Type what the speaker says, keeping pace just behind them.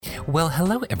Well,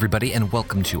 hello everybody, and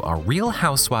welcome to our Real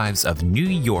Housewives of New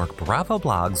York Bravo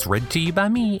blogs, read to you by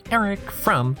me, Eric,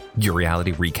 from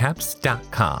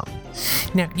YourRealityRecaps.com.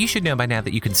 Now, you should know by now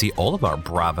that you can see all of our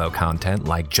Bravo content,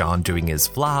 like John doing his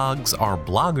vlogs, our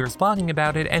bloggers blogging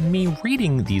about it, and me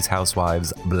reading these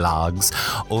Housewives blogs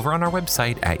over on our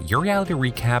website at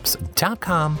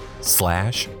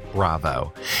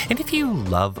YourRealityRecaps.com/Bravo. And if you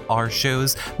love our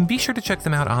shows, be sure to check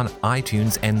them out on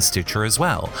iTunes and Stitcher as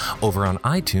well. Over on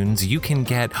iTunes, you can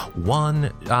get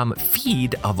one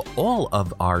feed of all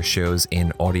of our shows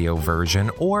in audio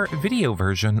version or video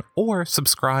version, or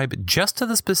subscribe just to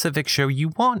the specific show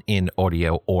you want in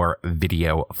audio or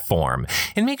video form.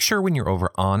 And make sure when you're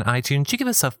over on iTunes, you give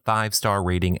us a 5-star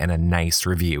rating and a nice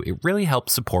review. It really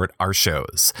helps support our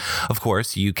shows. Of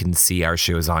course, you can see our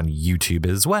shows on YouTube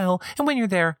as well. And when you're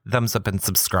there, thumbs up and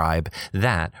subscribe.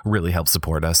 That really helps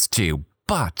support us too.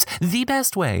 But the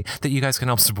best way that you guys can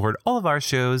help support all of our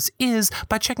shows is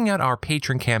by checking out our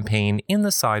patron campaign in the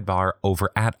sidebar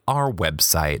over at our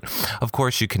website. Of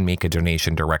course, you can make a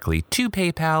donation directly to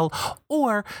PayPal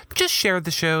or just share the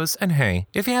shows. And hey,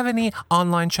 if you have any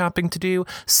online shopping to do,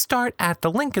 start at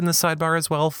the link in the sidebar as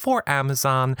well for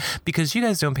Amazon, because you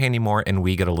guys don't pay any more and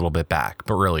we get a little bit back.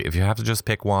 But really, if you have to just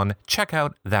pick one, check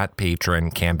out that patron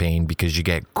campaign, because you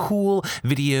get cool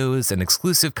videos and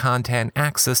exclusive content,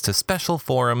 access to special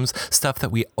forums, stuff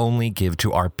that we only give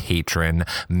to our patron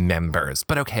members.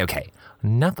 But okay.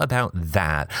 Enough about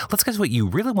that. Let's get to what you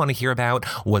really want to hear about,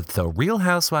 what the Real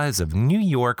Housewives of New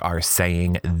York are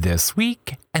saying this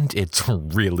week, and it's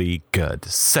really good.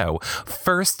 So,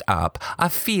 first up, I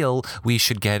feel we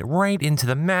should get right into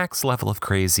the max level of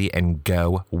crazy and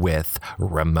go with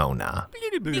Ramona.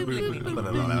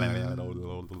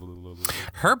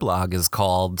 Her blog is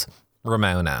called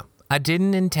Ramona, I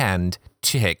didn't intend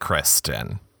to hit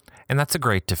Kristen. And that's a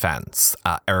great defense.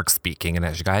 Eric speaking. And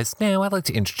as you guys know, I like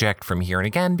to interject from here and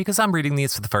again because I'm reading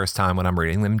these for the first time when I'm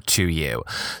reading them to you.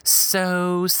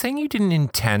 So saying you didn't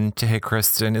intend to hit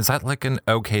Kristen, is that like an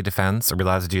okay defense? Are we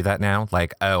allowed to do that now?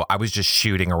 Like, oh, I was just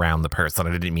shooting around the person.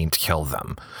 I didn't mean to kill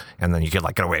them. And then you could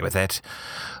like get away with it.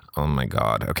 Oh my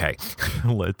God. Okay.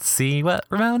 Let's see what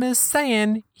Ramona's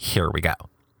saying. Here we go.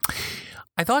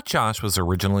 I thought Josh was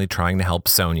originally trying to help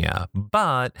Sonia,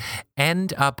 but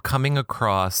end up coming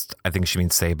across, I think she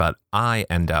means say, but I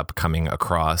end up coming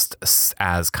across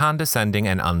as condescending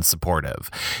and unsupportive.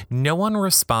 No one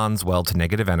responds well to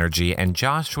negative energy, and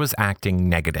Josh was acting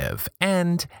negative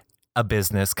and a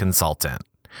business consultant.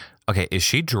 Okay, is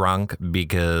she drunk?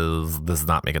 Because this is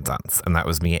not making sense. And that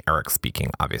was me, Eric, speaking,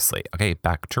 obviously. Okay,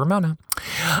 back to Ramona.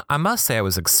 I must say I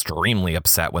was extremely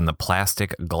upset when the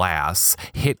plastic glass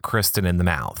hit Kristen in the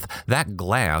mouth. That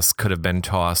glass could have been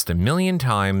tossed 1,000,000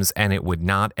 times and it would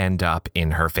not end up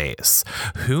in her face.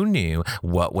 Who knew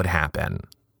what would happen?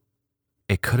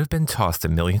 It could have been tossed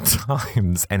 1,000,000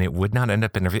 times and it would not end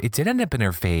up in her face. It did end up in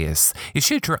her face. Is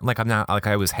she like, I'm not, like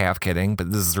I was half kidding,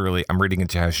 but this is really, I'm reading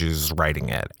into how she's writing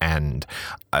it and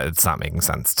it's not making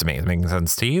sense to me. It's making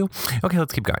sense to you? Okay,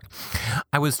 let's keep going.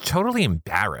 I was totally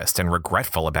embarrassed and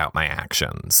regretful about my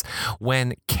actions.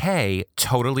 When Kay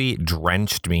totally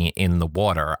drenched me in the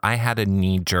water, I had a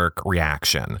knee-jerk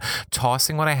reaction,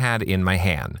 tossing what I had in my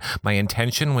hand. My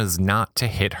intention was not to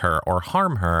hit her or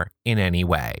harm her in any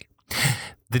way.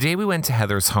 The day we went to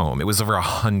Heather's home, it was over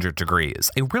 100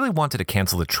 degrees. I really wanted to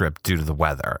cancel the trip due to the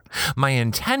weather. My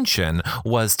intention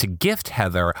was to gift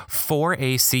Heather 4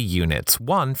 AC units,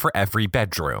 one for every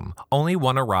bedroom. Only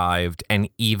one arrived, and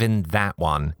even that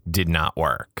one did not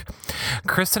work.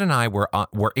 Kristen and I were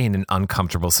in an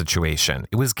uncomfortable situation.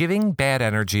 It was giving bad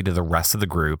energy to the rest of the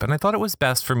group, and I thought it was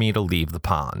best for me to leave the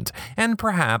pond, and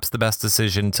perhaps the best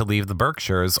decision to leave the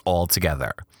Berkshires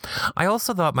altogether. I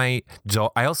also had my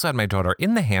daughter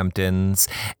in the Hamptons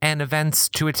and events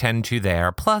to attend to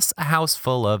there, plus a house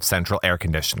full of central air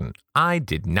conditioning. I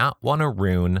did not want to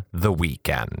ruin the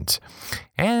weekend.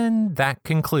 And that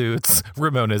concludes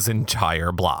Ramona's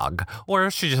entire blog. Or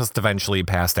she just eventually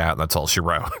passed out and that's all she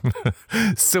wrote.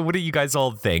 So what do you guys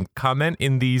all think? Comment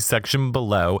in the section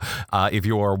below if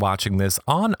you are watching this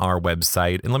on our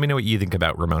website, and let me know what you think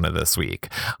about Ramona this week.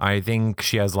 I think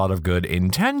she has a lot of good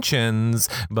intentions,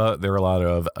 but there are a lot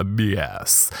of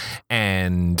BS.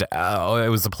 And it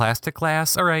was a plastic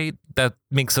glass. All right, that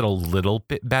makes it a little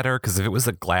bit better, because if it was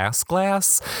a glass,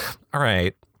 all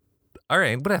right. All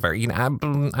right, whatever. I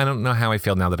don't know how I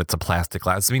feel now that it's a plastic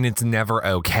glass. I mean, it's never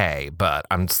okay, but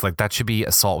I'm just like, that should be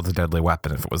assault with a deadly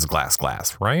weapon if it was a glass,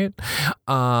 right?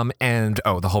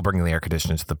 The whole bringing the air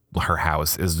conditioner to her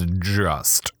house is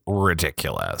just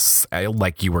ridiculous.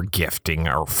 Like you were gifting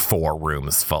her 4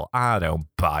 rooms full. I don't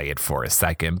buy it for a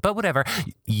second, but whatever.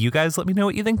 You guys let me know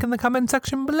what you think in the comment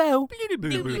section below.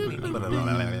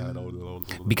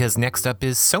 Because next up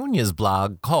is Sonia's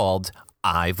blog called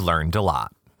I've Learned a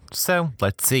Lot. So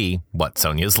let's see what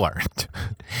Sonia's learned.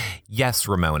 Yes,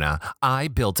 Ramona, I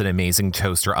built an amazing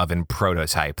toaster oven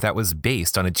prototype that was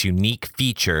based on its unique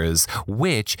features,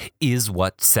 which is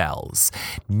what sells.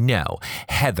 No,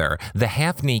 Heather, the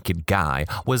half-naked guy,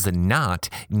 was not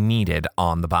needed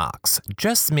on the box.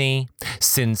 Just me,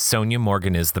 since Sonia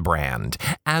Morgan is the brand.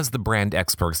 As the brand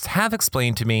experts have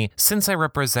explained to me, since I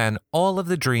represent all of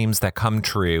the dreams that come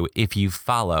true if you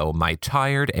follow my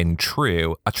tried and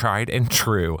true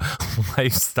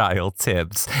lifestyle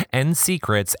tips and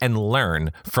secrets and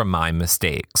learn from my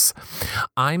mistakes.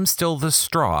 I'm still the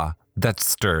straw that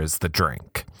stirs the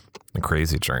drink. A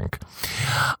crazy drink.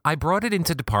 I brought it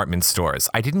into department stores.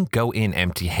 I didn't go in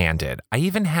empty-handed. I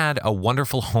even had a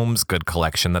wonderful Homes Good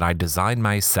collection that I designed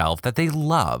myself that they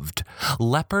loved.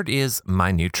 Leopard is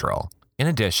my neutral. In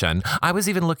addition, I was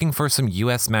even looking for some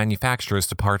U.S. manufacturers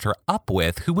to partner up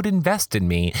with who would invest in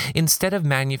me instead of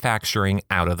manufacturing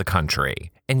out of the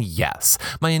country. And yes,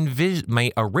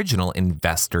 my original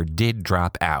investor did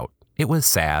drop out. It was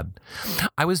sad.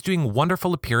 I was doing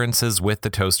wonderful appearances with the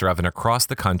toaster oven across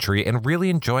the country and really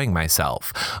enjoying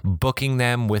myself, booking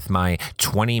them with my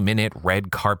 20-minute red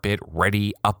carpet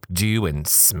ready, updo, and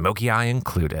smoky eye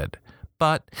included.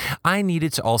 But I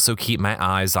needed to also keep my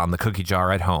eyes on the cookie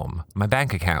jar at home, my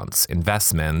bank accounts,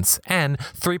 investments, and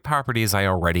 3 properties I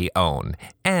already own,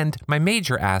 and my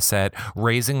major asset,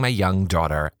 raising my young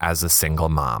daughter as a single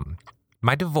mom.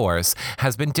 My divorce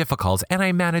has been difficult, and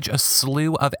I manage a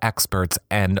slew of experts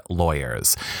and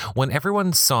lawyers. When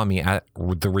everyone saw me at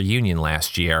the reunion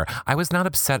last year, I was not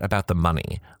upset about the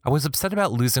money. I was upset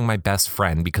about losing my best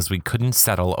friend because we couldn't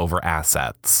settle over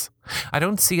assets. I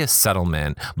don't see a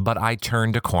settlement, but I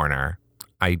turned a corner.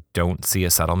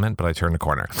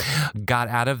 Got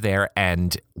out of there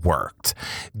and worked.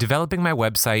 Developing my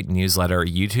website, newsletter,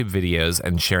 YouTube videos,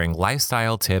 and sharing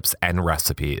lifestyle tips and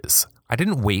recipes. I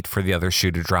didn't wait for the other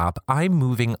shoe to drop. I'm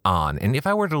moving on. And if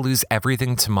I were to lose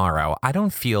everything tomorrow, I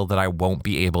don't feel that I won't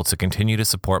be able to continue to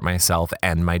support myself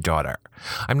and my daughter.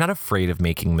 I'm not afraid of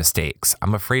making mistakes.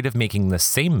 I'm afraid of making the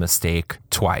same mistake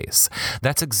twice.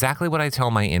 That's exactly what I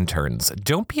tell my interns.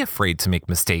 Don't be afraid to make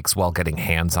mistakes while getting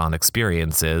hands-on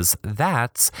experiences.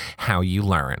 That's how you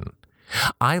learn.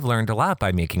 I've learned a lot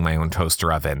by making my own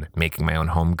toaster oven, making my own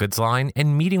home goods line,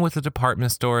 and meeting with the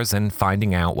department stores and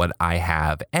finding out what I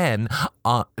have, and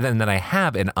then that I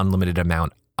have an unlimited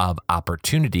amount of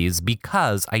opportunities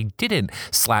because I didn't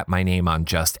slap my name on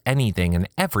just anything and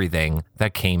everything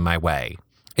that came my way.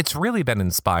 It's really been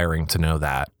inspiring to know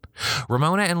that.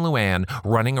 Ramona and Luann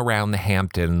running around the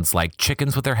Hamptons like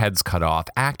chickens with their heads cut off,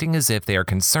 acting as if they are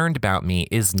concerned about me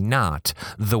is not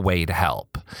the way to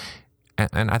help.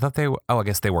 And I thought I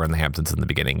guess they were in the Hamptons in the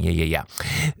beginning. Yeah.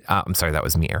 I'm sorry, that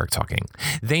was me, Eric, talking.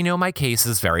 They know my case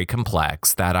is very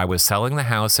complex, that I was selling the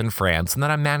house in France, and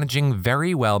that I'm managing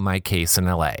very well my case in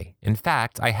LA. In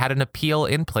fact, I had an appeal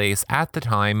in place at the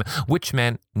time, which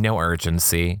meant no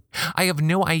urgency. I have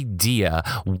no idea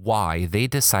why they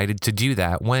decided to do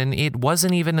that when it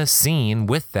wasn't even a scene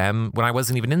with them, when I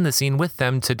wasn't even in the scene with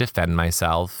them to defend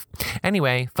myself.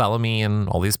 Anyway, follow me in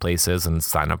all these places and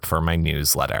sign up for my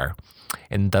newsletter.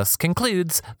 And thus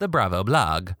concludes the Bravo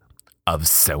blog of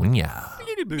Sonia.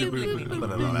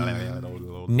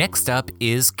 Next up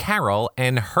is Carol,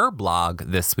 and her blog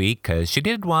this week, because she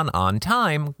did one on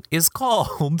time, is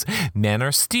called Men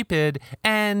Are Stupid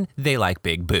and They Like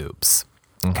Big Boobs.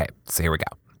 Okay, so here we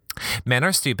go. Men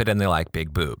are stupid and they like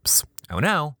big boobs. Oh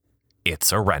no,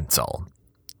 it's a rental.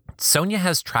 Sonia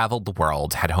has traveled the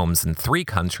world, had homes in 3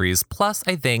 countries, plus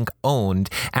I think owned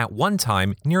at one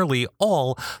time nearly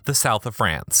all the south of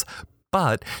France.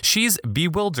 But she's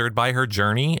bewildered by her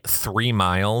journey 3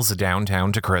 miles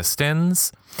downtown to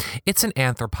Kristen's. It's an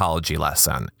anthropology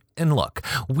lesson. And look,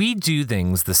 we do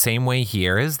things the same way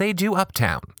here as they do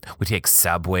uptown. We take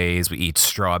subways, we eat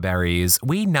strawberries,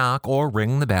 we knock or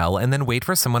ring the bell and then wait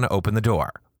for someone to open the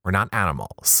door. We're not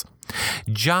animals.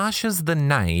 Josh is the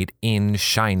knight in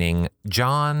Shining.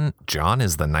 John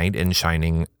is the knight in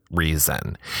Shining.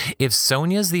 reason. If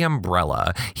Sonia's the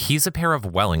umbrella, he's a pair of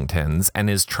Wellingtons and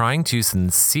is trying to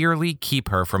sincerely keep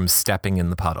her from stepping in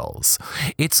the puddles.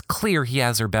 It's clear he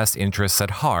has her best interests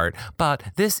at heart, but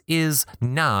this is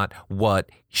not what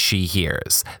she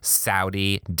hears.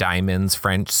 Saudi, diamonds,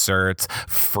 French certs,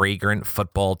 fragrant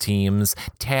football teams,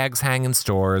 tags hang in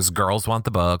stores, girls want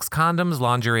the books, condoms,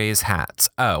 lingeries, hats.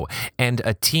 Oh, and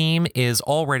a team is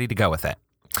all ready to go with it.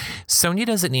 Sonia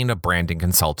doesn't need a branding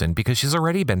consultant because she's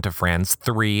already been to France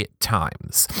 3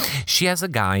 times. She has a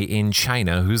guy in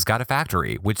China who's got a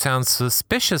factory, which sounds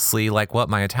suspiciously like what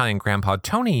my Italian grandpa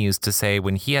Tony used to say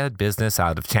when he had business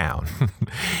out of town.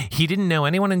 He didn't know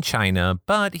anyone in China,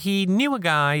 but he knew a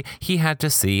guy he had to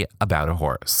see about a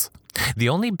horse. The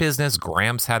only business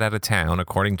Gramps had out of town,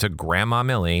 according to Grandma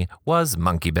Millie, was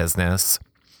monkey business.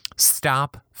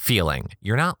 Stop feeling.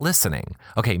 You're not listening.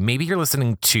 Okay, maybe you're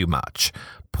listening too much.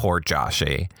 Poor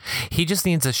Joshy. He just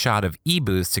needs a shot of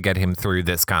e-boost to get him through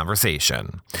this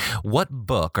conversation. What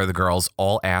book are the girls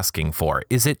all asking for?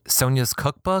 Is it Sonia's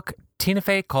cookbook? Tina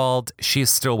Fey called. She's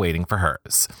still waiting for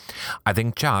hers. I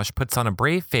think Josh puts on a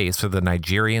brave face for the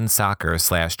Nigerian soccer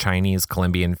 / Chinese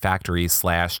Colombian factory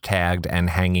 / tagged and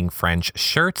hanging French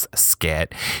shirts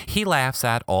skit. He laughs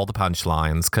at all the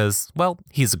punchlines because, well,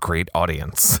 he's a great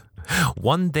audience.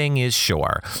 One thing is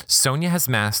sure, Sonia has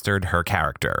mastered her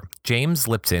character. James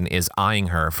Lipton is eyeing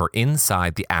her for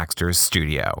inside the actor's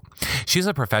studio. She's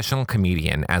a professional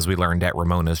comedian, as we learned at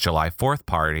Ramona's July 4th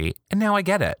party, and now I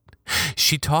get it.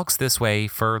 She talks this way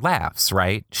for laughs,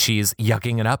 right? She's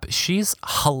yucking it up. She's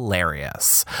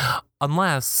hilarious.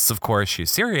 Unless, of course,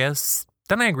 she's serious.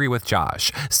 Then I agree with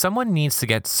Josh. Someone needs to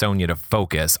get Sonia to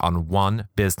focus on one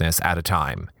business at a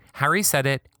time. Harry said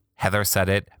it. Heather said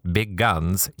it. Big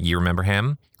Guns, you remember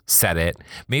him? Said it.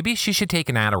 Maybe she should take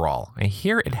an Adderall. I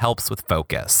hear it helps with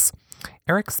focus.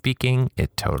 Eric speaking,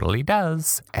 it totally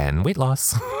does. And weight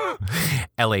loss.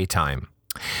 LA time.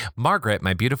 Margaret,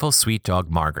 my beautiful sweet dog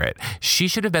Margaret, she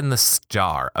should have been the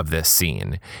star of this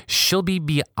scene. She'll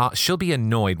be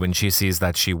annoyed when she sees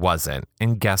that she wasn't.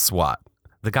 And guess what?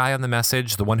 The guy on the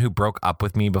message, the one who broke up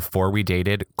with me before we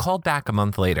dated, called back a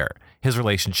month later. His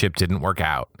relationship didn't work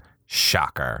out.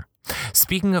 Shocker.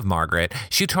 Speaking of Margaret,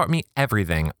 she taught me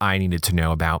everything I needed to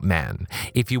know about men.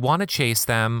 If you want to chase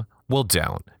them, well,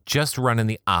 don't. Just run in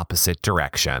the opposite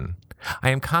direction.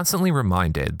 I am constantly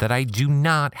reminded that I do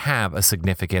not have a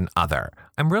significant other.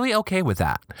 I'm really okay with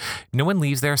that. No one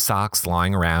leaves their socks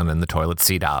lying around in the toilet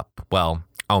seat up. Well,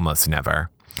 almost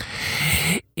never.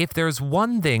 If there's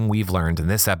one thing we've learned in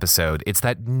this episode, it's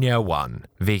that no one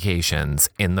vacations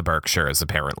in the Berkshires,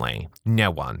 apparently.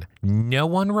 No one. No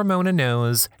one Ramona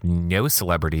knows, no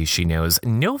celebrities she knows,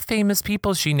 no famous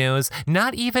people she knows,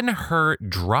 not even her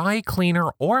dry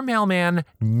cleaner or mailman,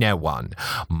 no one.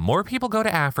 More people go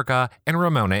to Africa, and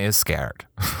Ramona is scared.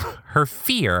 Her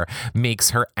fear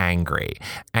makes her angry.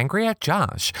 Angry at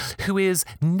Josh, who is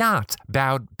not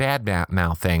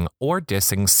bad-mouthing or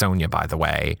dissing Sonia, by the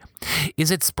way. Is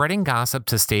it spreading gossip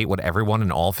to state what everyone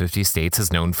in all 50 states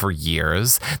has known for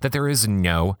years, that there is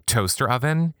no toaster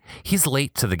oven? He's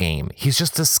late to the game. He's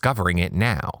just discovering it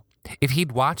now. If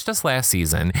he'd watched us last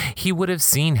season, he would have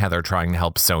seen Heather trying to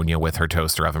help Sonia with her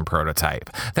toaster oven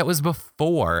prototype. That was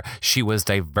before she was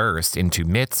diverse into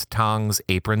mitts, tongs,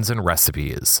 aprons, and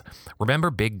recipes.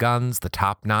 Remember Big Guns, the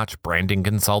top-notch branding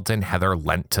consultant Heather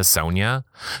lent to Sonia?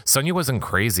 Sonia wasn't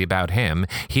crazy about him.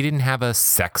 He didn't have a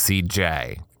sexy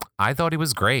J. I thought he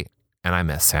was great, and I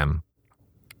miss him.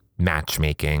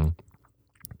 Matchmaking.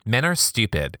 Men are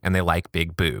stupid, and they like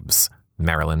big boobs.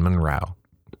 Marilyn Monroe.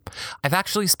 I've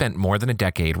actually spent more than a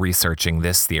decade researching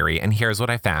this theory, and here's what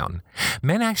I found.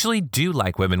 Men actually do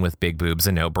like women with big boobs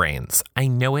and no brains. I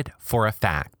know it for a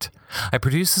fact. I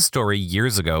produced a story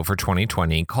years ago for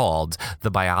 2020 called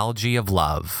The Biology of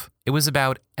Love. It was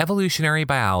about evolutionary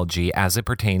biology as it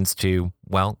pertains to,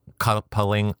 well,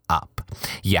 coupling up.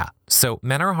 Yeah, so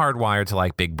men are hardwired to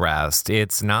like big breasts.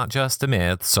 It's not just a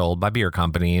myth sold by beer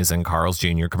companies and Carl's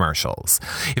Jr. commercials.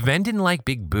 If men didn't like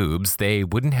big boobs, they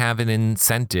wouldn't have an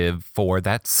incentive for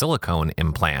that silicone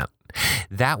implant.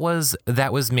 That was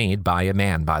made by a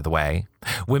man, by the way.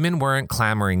 Women weren't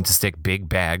clamoring to stick big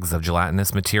bags of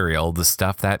gelatinous material, the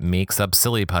stuff that makes up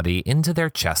silly putty, into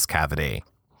their chest cavity.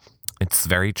 It's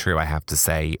very true, I have to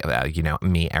say.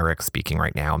 Me, Eric, speaking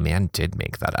right now, man did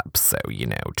make that up. So,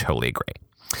 totally agree.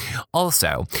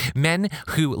 Also, men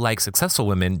who like successful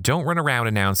women don't run around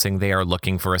announcing they are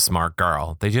looking for a smart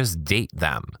girl. They just date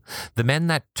them. The men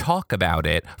that talk about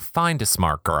it find a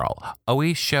smart girl.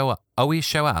 Always show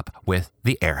up with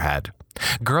the airhead.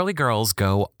 Girly girls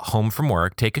go home from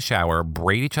work, take a shower,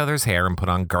 braid each other's hair, and put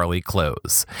on girly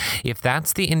clothes. If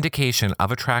that's the indication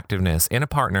of attractiveness in a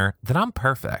partner, then I'm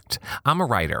perfect. I'm a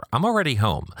writer. I'm already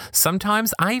home.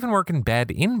 Sometimes I even work in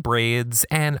bed in braids,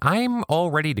 and I'm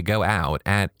all ready to go out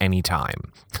at any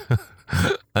time.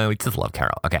 Oh, we just love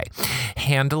Carol. Okay.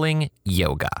 Hanging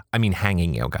yoga.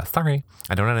 Sorry,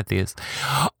 I don't edit these.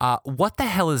 What the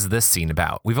hell is this scene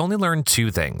about? We've only learned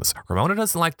two things. Ramona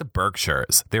doesn't like the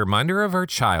Berkshires. They remind her of her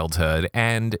childhood,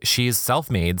 and she's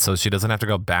self-made, so she doesn't have to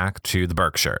go back to the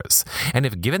Berkshires. And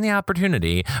if given the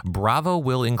opportunity, Bravo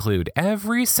will include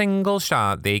every single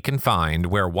shot they can find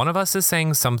where one of us is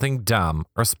saying something dumb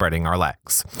or spreading our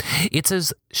legs. It's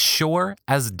as sure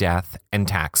as death and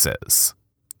taxes.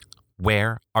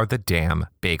 Where are the damn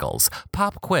bagels?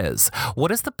 Pop quiz. What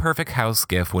is the perfect house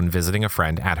gift when visiting a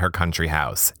friend at her country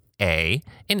house? A,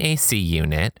 an AC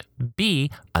unit. B,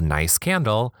 a nice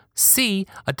candle. C,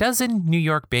 a dozen New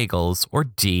York bagels. Or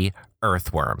D,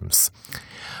 earthworms.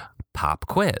 Pop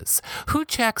quiz. Who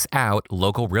checks out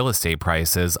local real estate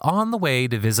prices on the way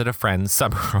to visit a friend's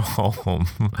summer home,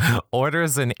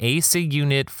 orders an AC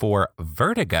unit for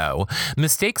vertigo,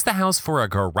 mistakes the house for a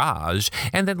garage,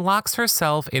 and then locks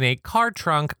herself in a car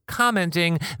trunk,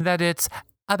 commenting that it's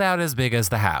about as big as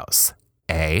the house?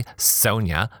 A,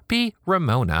 Sonia. B,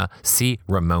 Ramona. C,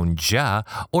 Ramonja.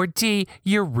 Or D,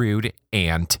 your rude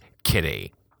Aunt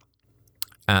Kitty.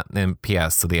 And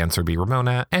P.S. So the answer would be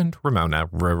Ramona and Ramona.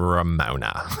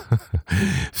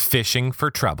 Fishing for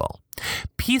trouble.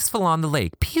 Peaceful on the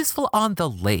lake. Peaceful on the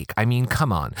lake. I mean,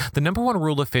 come on. The number one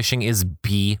rule of fishing is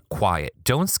be quiet.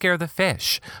 Don't scare the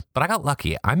fish. But I got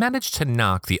lucky. I managed to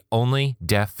knock the only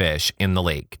deaf fish in the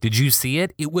lake. Did you see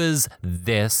it? It was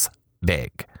this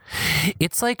big.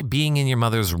 It's like being in your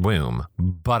mother's womb,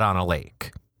 but on a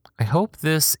lake. I hope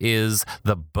this is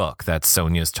the book that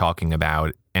Sonia's talking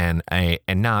about and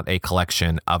not a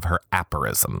collection of her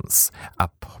aphorisms. I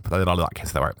can't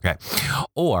say that word. Okay.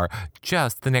 Or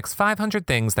just the next 500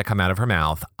 things that come out of her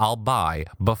mouth I'll buy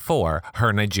before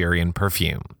her Nigerian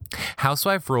perfume.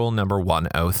 Housewife rule number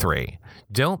 103.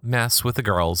 Don't mess with the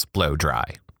girls blow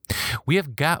dry. We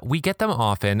get them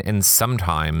often and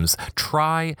sometimes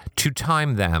try to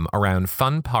time them around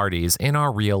fun parties in our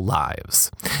real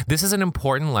lives. This is an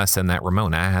important lesson that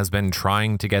Ramona has been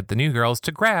trying to get the new girls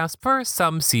to grasp for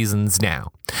some seasons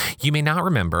now. You may not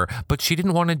remember, but she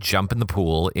didn't want to jump in the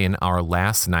pool in our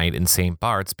last night in St.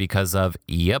 Bart's because of,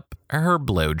 her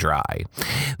blow dry.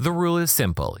 The rule is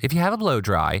simple. If you have a blow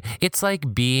dry, it's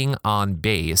like being on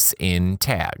base in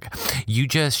tag. You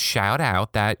just shout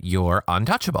out that you're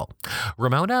untouchable.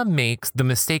 The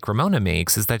mistake Ramona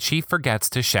makes is that she forgets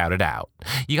to shout it out.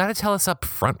 You got to tell us up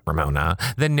front, Ramona,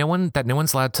 that no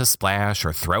one's allowed to splash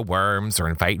or throw worms or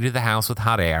invite you to the house with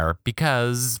hot air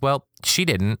because, well, she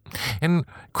didn't. And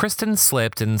Kristen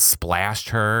slipped and splashed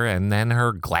her, and then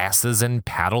her glasses and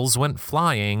paddles went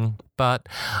flying. But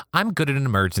I'm good at an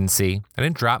emergency. I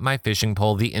didn't drop my fishing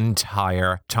pole the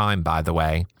entire time, by the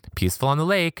way. Peaceful on the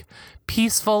lake.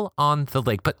 Peaceful on the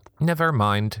lake. But never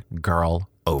mind, girl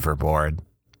overboard.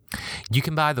 You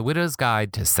can buy The Widow's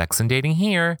Guide to Sex and Dating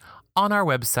here on our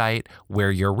website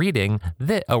where you're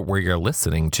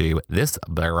listening to this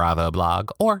Bravo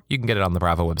blog, or you can get it on the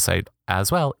Bravo website as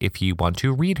well if you want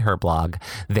to read her blog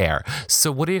there.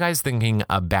 So what are you guys thinking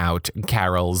about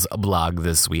Carol's blog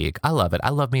this week? I love it. I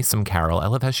love me some Carol. I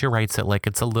love how she writes it like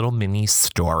it's a little mini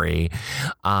story.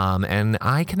 And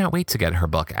I cannot wait to get her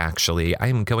book, actually.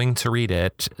 I'm going to read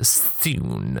it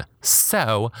soon.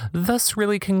 So this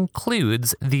really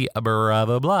concludes the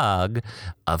Bravo blog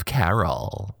of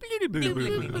Carol.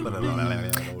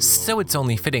 So it's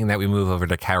only fitting that we move over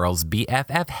to Carol's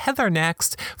BFF Heather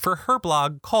next for her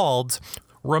blog called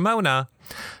Ramona,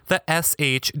 the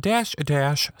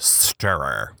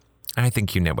sh-stirrer. And I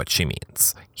think you know what she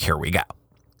means. Here we go.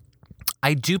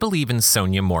 I do believe in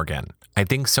Sonia Morgan. I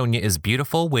think Sonia is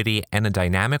beautiful, witty, and a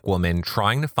dynamic woman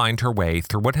trying to find her way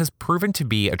through what has proven to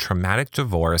be a traumatic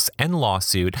divorce and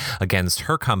lawsuit against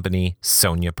her company,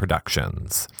 Sonia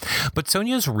Productions. But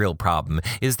Sonia's real problem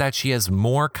is that she has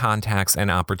more contacts and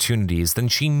opportunities than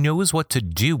she knows what to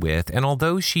do with, and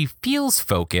although she feels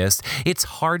focused, it's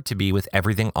hard to be with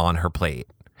everything on her plate.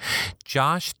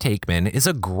 Josh Takeman is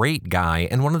a great guy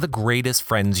and one of the greatest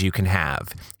friends you can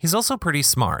have. He's also pretty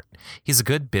smart. He's a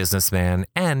good businessman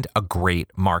and a great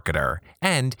marketer.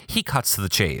 And he cuts to the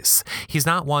chase. He's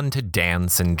not one to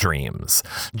dance in dreams.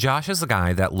 Josh is a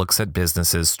guy that looks at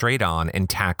businesses straight on and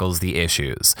tackles the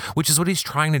issues, which is what he's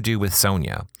trying to do with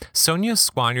Sonia. Sonia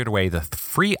squandered away the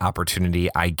free opportunity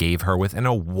I gave her with an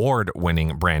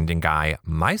award-winning branding guy,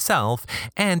 myself,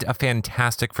 and a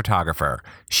fantastic photographer.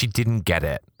 She didn't get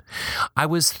it. I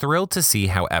was thrilled to see,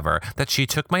 however, that she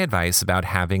took my advice about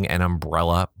having an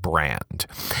umbrella brand.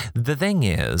 The thing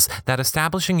is that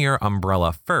establishing your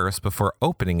umbrella first before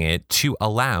opening it to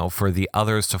allow for the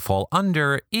others to fall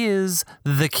under is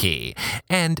the key.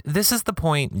 And this is the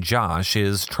point Josh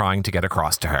is trying to get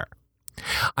across to her.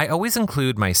 I always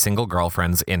include my single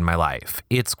girlfriends in my life.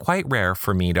 It's quite rare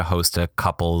for me to host a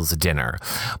couple's dinner,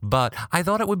 but I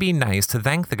thought it would be nice to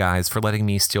thank the guys for letting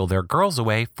me steal their girls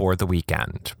away for the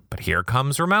weekend. But here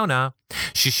comes Ramona.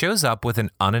 She shows up with an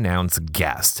unannounced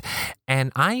guest,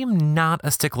 and I am not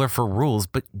a stickler for rules,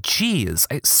 but geez,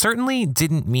 I certainly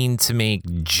didn't mean to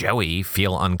make Joey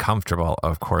feel uncomfortable.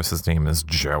 Of course, his name is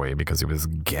Joey because he was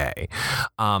gay.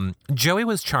 Joey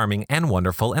was charming and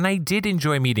wonderful, and I did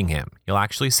enjoy meeting him. You'll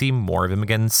actually see more of him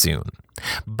again soon.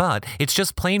 But it's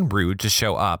just plain rude to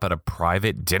show up at a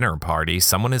private dinner party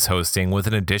someone is hosting with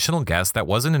an additional guest that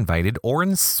wasn't invited or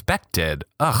inspected.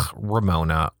 Ugh,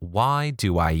 Ramona, why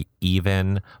do I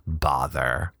even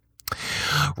bother?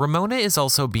 Ramona is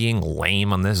also being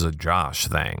lame on this Josh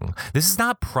thing. This is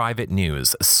not private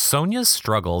news. Sonia's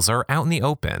struggles are out in the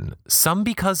open, some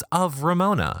because of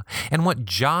Ramona. And what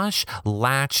Josh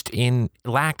lacked in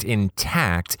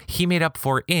tact, he made up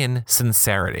for in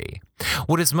sincerity.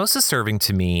 What is most disturbing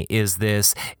to me is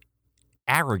this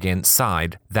arrogant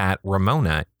side that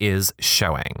Ramona is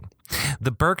showing.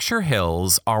 The Berkshire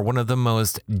Hills are one of the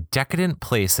most decadent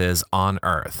places on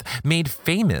earth, made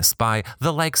famous by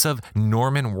the likes of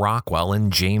Norman Rockwell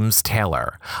and James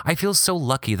Taylor. I feel so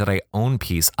lucky that I own a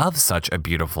piece of such a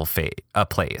beautiful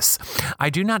place. I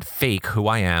do not fake who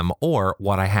I am or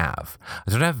what I have.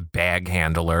 I don't have bag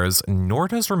handlers, nor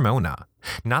does Ramona.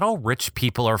 Not all rich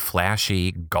people are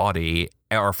flashy,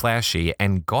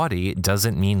 and gaudy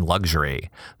doesn't mean luxury.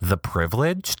 The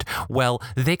privileged? Well,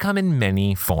 they come in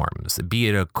many forms, be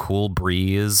it a cool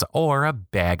breeze or a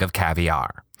bag of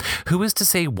caviar. Who is to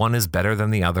say one is better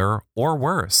than the other or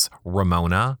worse?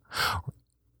 Ramona?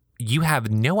 You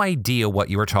have no idea what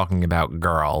you are talking about,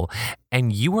 girl,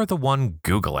 and you are the one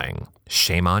Googling.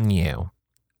 Shame on you.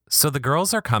 So the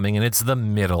girls are coming, and it's the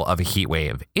middle of a heat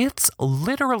wave. It's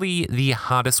literally the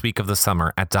hottest week of the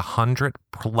summer at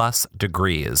 100+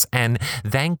 degrees. And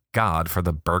thank God for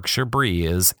the Berkshire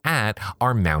breeze at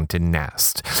our mountain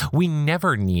nest. We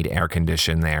never need air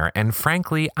condition there, and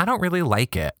frankly, I don't really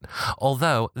like it.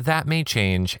 Although that may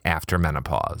change after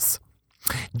menopause.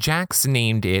 Jax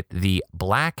named it the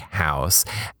Black House,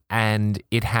 and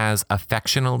it has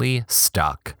affectionately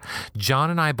stuck. John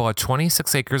and I bought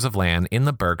 26 acres of land in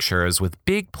the Berkshires with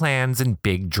big plans and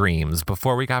big dreams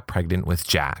before we got pregnant with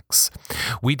Jax.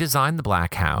 We designed the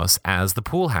Black House as the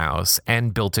pool house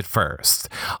and built it first,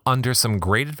 under some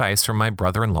great advice from my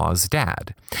brother-in-law's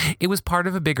dad. It was part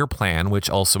of a bigger plan, which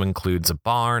also includes a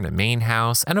barn, a main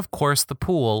house, and of course the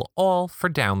pool, all for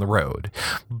down the road.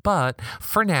 But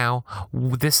for now,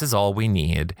 this is all we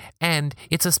need, and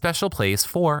it's a special place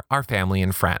for our family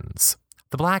and friends.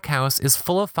 The Black House is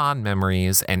full of fond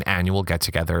memories and annual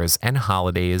get-togethers and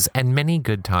holidays and many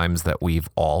good times that we've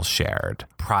all shared.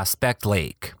 Prospect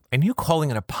Lake. And you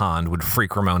calling it a pond would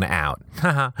freak Ramona out.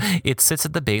 It sits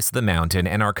at the base of the mountain,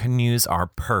 and our canoes are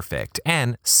perfect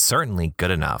and certainly good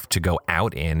enough to go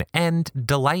out in and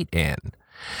delight in.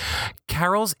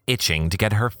 Carol's itching to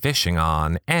get her fishing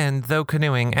on, and though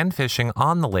canoeing and fishing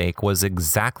on the lake was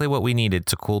exactly what we needed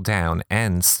to cool down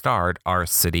and start our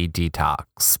city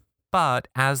detox. But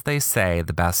as they say,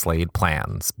 the best laid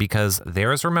plans, because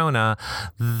there's Ramona,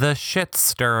 the shit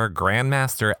stirrer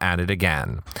grandmaster, at it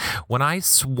again. When I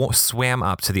swam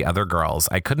up to the other girls,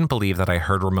 I couldn't believe that I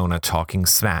heard Ramona talking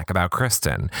smack about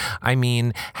Kristen. I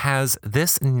mean, has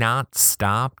this not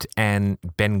stopped and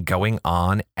been going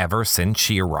on ever since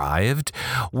she arrived?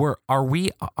 Are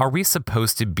we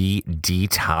supposed to be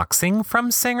detoxing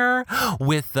from Singer?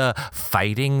 With the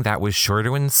fighting that was sure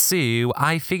to ensue,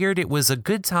 I figured it was a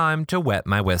good time to wet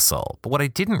my whistle. But what I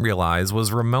didn't realize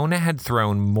was Ramona had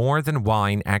thrown more than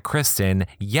wine at Kristen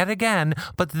yet again,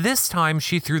 but this time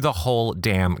she threw the whole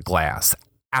damn glass.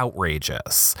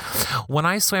 Outrageous. When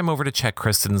I swam over to check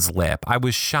Kristen's lip, I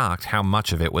was shocked how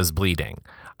much of it was bleeding.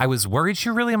 I was worried she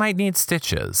really might need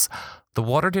stitches. The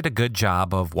water did a good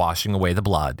job of washing away the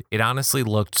blood. It honestly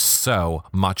looked so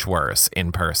much worse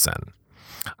in person.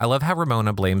 I love how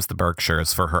Ramona blames the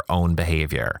Berkshires for her own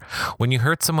behavior. When you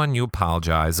hurt someone, you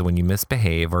apologize, and when you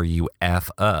misbehave or you F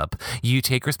up, you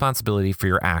take responsibility for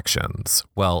your actions.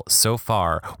 Well, so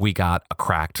far, we got a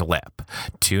cracked lip.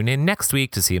 Tune in next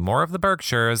week to see more of the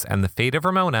Berkshires and the fate of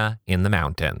Ramona in the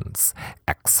mountains.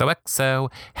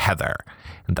 XOXO, Heather.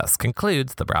 And thus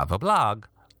concludes the Bravo blog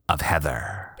of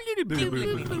Heather.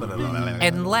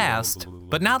 And last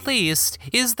but not least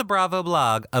is the Bravo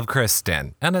blog of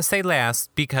Kristen. And I say last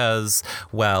because,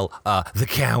 well, the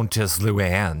Countess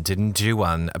Luann didn't do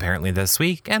one apparently this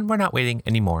week, and we're not waiting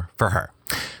anymore for her.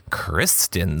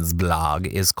 Kristen's blog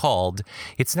is called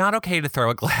 "It's Not Okay to Throw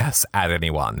a Glass at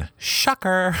Anyone."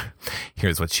 Shocker.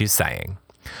 Here's what she's saying.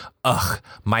 Ugh,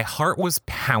 my heart was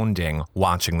pounding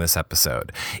watching this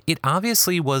episode. It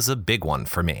obviously was a big one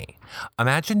for me.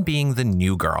 Imagine being the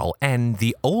new girl and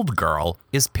the old girl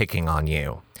is picking on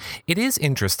you. It is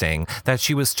interesting that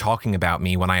she was talking about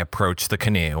me when I approached the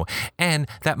canoe, and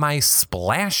that my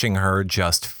splashing her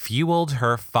just fueled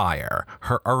her fire,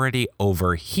 her already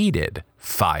overheated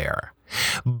fire.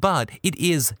 But it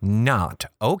is not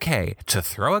okay to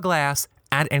throw a glass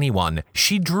at anyone.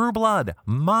 She drew blood,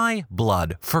 my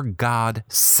blood, for God's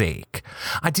sake.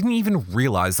 I didn't even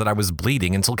realize that I was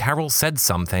bleeding until Carol said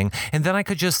something, and then I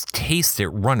could just taste it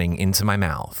running into my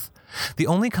mouth. The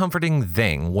only comforting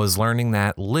thing was learning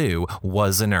that Lou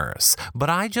was a nurse, but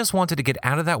I just wanted to get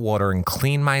out of that water and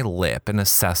clean my lip and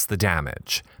assess the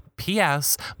damage.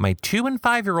 P.S. My 2- and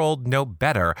 5-year-old know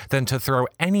better than to throw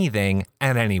anything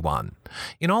at anyone.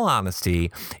 In all honesty,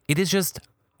 it is just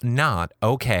not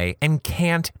okay and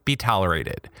can't be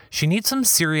tolerated. She needs some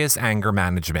serious anger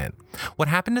management. What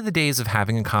happened to the days of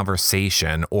having a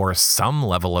conversation or some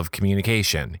level of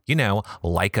communication? You know,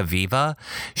 like Aviva?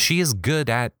 She is good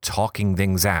at talking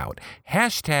things out.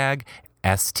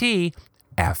 #STFU.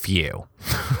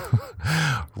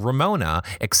 Ramona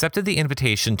accepted the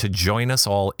invitation to join us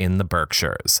all in the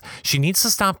Berkshires. She needs to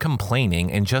stop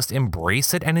complaining and just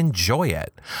embrace it and enjoy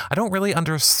it. I don't really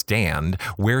understand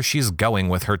where she's going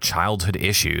with her childhood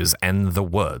issues and the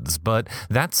woods, but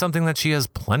that's something that she has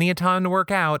plenty of time to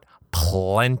work out.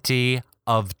 Plenty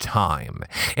of time.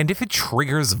 And if it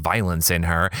triggers violence in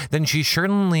her, then she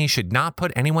certainly should not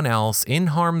put anyone else in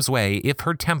harm's way if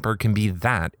her temper can be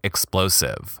that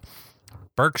explosive.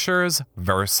 Berkshires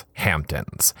versus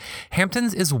Hamptons.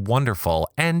 Hamptons is wonderful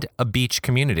and a beach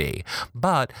community,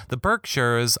 but the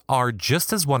Berkshires are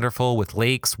just as wonderful with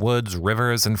lakes, woods,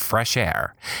 rivers, and fresh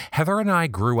air. Heather and I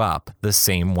grew up the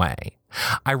same way.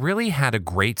 I really had a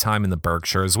great time in the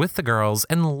Berkshires with the girls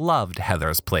and loved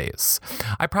Heather's place.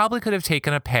 I probably could have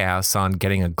taken a pass on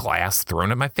getting a glass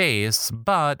thrown at my face,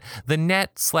 but the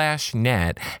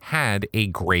net/net had a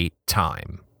great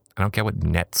time. I don't get what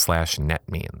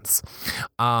net/net means.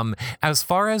 As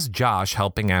far as Josh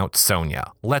helping out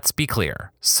Sonia, let's be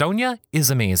clear. Sonia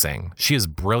is amazing. She is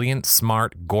brilliant,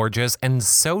 smart, gorgeous, and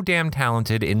so damn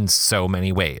talented in so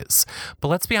many ways. But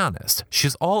let's be honest,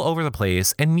 she's all over the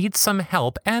place and needs some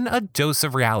help and a dose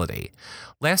of reality.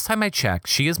 Last time I checked,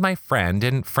 she is my friend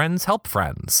and friends help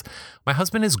friends. My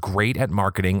husband is great at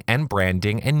marketing and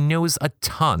branding and knows a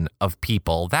ton of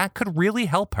people that could really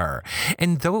help her.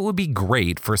 And though it would be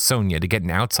great for Sonia to get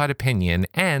an outside opinion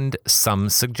and some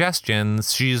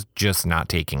suggestions, she's just not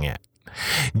taking it.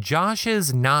 Josh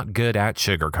is not good at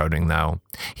sugarcoating, though.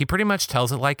 He pretty much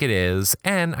tells it like it is,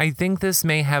 and I think this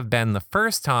may have been the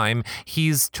first time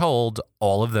he's told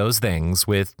all of those things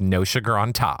with no sugar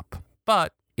on top.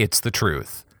 But it's the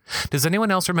truth. Does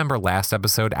anyone else remember last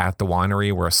episode at the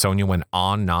winery where Sonia went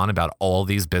on and on about all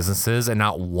these businesses and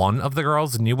not one of the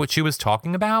girls knew what she was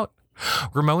talking about?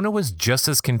 Ramona was just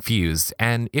as confused,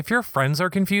 and if your friends are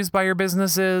confused by your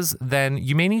businesses, then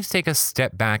you may need to take a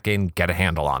step back and get a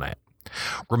handle on it.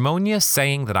 Ramona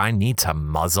saying that I need to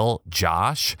muzzle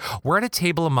Josh? We're at a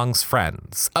table amongst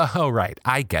friends. Oh, right,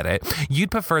 I get it.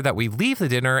 You'd prefer that we leave the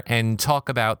dinner and talk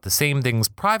about the same things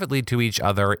privately to each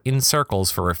other in circles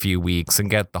for a few weeks and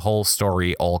get the whole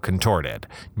story all contorted.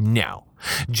 No.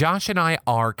 Josh and I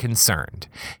are concerned.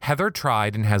 Heather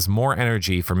tried and has more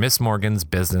energy for Miss Morgan's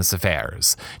business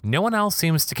affairs. No one else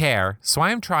seems to care, so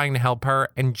I am trying to help her,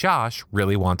 and Josh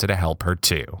really wanted to help her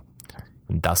too.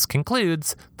 And thus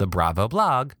concludes the Bravo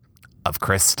blog of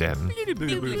Kristen.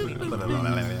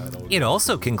 It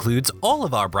also concludes all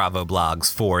of our Bravo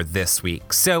blogs for this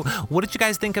week. So what did you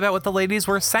guys think about what the ladies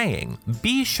were saying?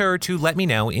 Be sure to let me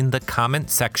know in the comment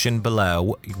section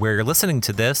below where you're listening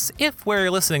to this, if where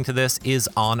you're listening to this is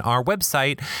on our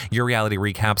website,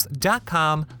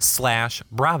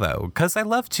 yourrealityrecaps.com/Bravo, because I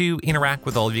love to interact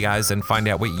with all of you guys and find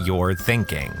out what you're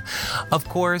thinking. Of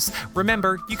course,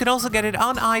 remember, you can also get it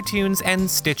on iTunes and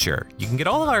Stitcher. You can get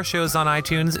all of our shows on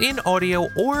iTunes in audio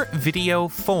or video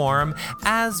form,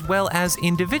 as well as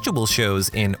individual shows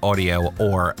in audio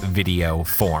or video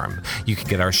form. You can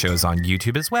get our shows on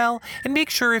YouTube as well, and make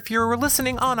sure if you're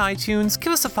listening on iTunes,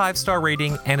 give us a 5-star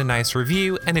rating and a nice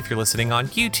review, and if you're listening on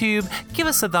YouTube, give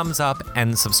us a thumbs up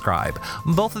and subscribe.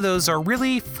 Both of those are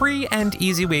really free and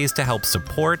easy ways to help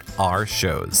support our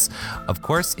shows. Of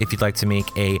course, if you'd like to make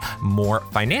a more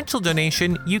financial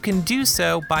donation, you can do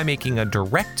so by making a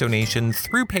direct donation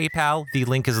through PayPal. The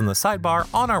link is in the sidebar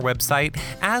on our website,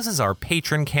 as is our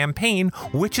patron campaign,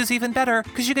 which is even better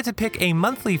because you get to pick a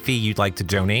monthly fee you'd like to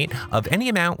donate of any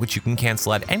amount, which you can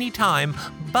cancel at any time,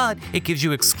 but it gives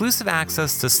you exclusive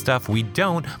access to stuff we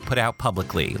don't put out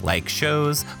publicly, like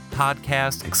shows,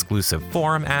 podcast, exclusive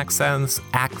forum access,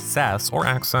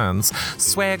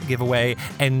 swag giveaway,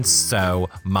 and so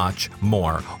much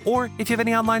more. Or if you have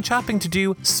any online shopping to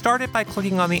do, start it by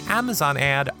clicking on the Amazon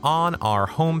ad on our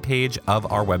homepage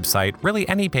of our website, really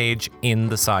any page in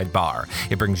the sidebar.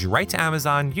 It brings you right to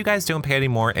Amazon, you guys don't pay any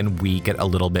more, and we get a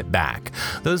little bit back.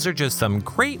 Those are just some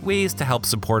great ways to help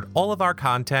support all of our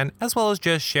content, as well as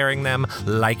just sharing them,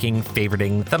 liking,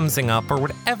 favoriting, thumbsing up, or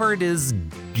whatever it is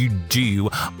you do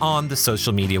on the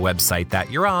social media website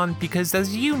that you're on, because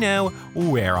as you know,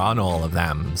 we're on all of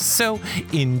them. So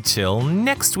until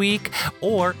next week,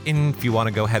 or if you want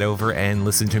to go head over and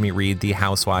listen to me read the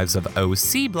Housewives of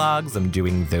OC blogs, I'm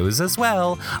doing those as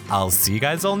well. I'll see you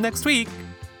guys all next week.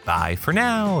 Bye for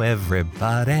now,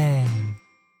 everybody.